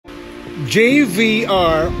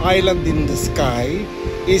JVR Island in the Sky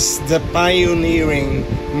is the pioneering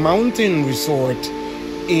mountain resort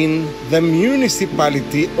in the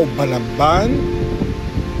Municipality of Balamban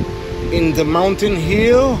in the mountain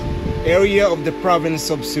hill area of the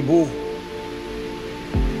province of Sugbu.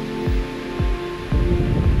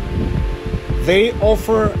 They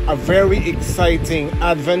offer a very exciting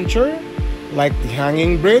adventure like the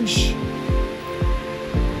hanging bridge.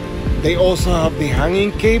 They also have the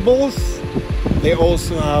hanging cables. They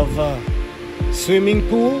also have a swimming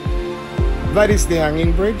pool. That is the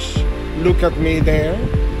hanging bridge. Look at me there,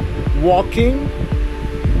 walking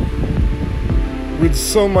with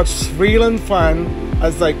so much thrill and fun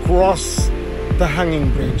as I cross the hanging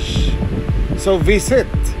bridge. So visit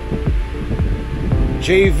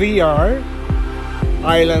JVR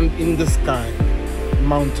Island in the Sky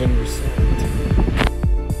Mountain Resort.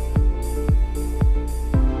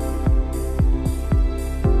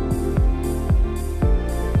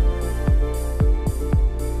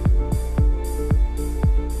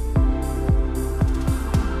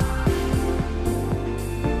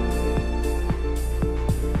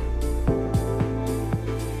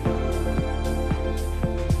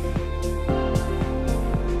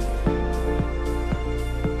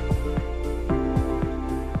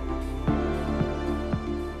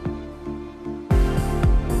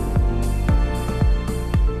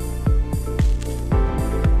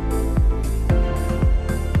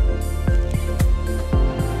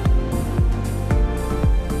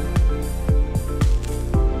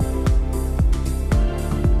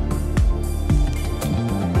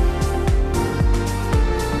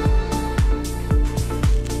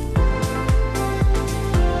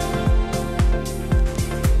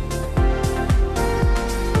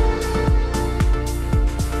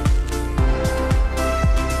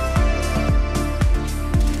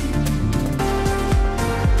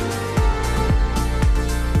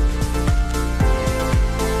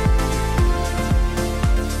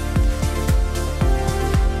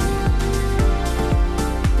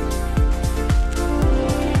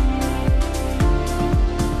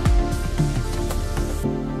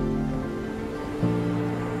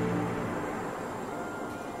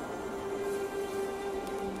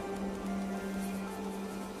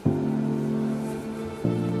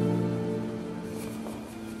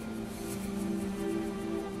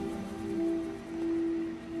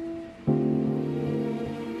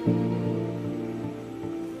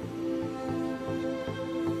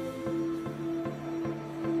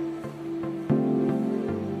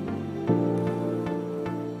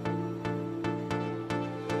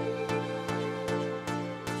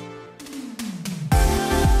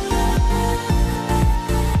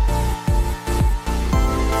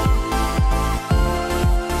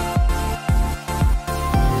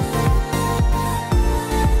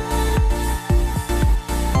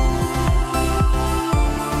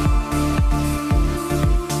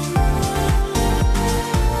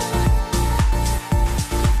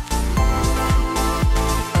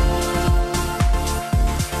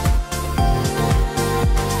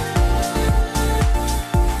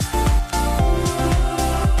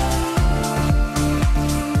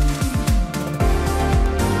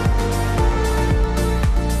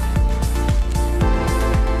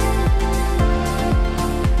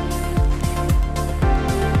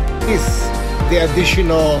 The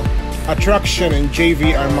additional attraction in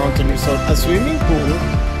JVR Mountain Resort, a swimming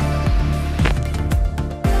pool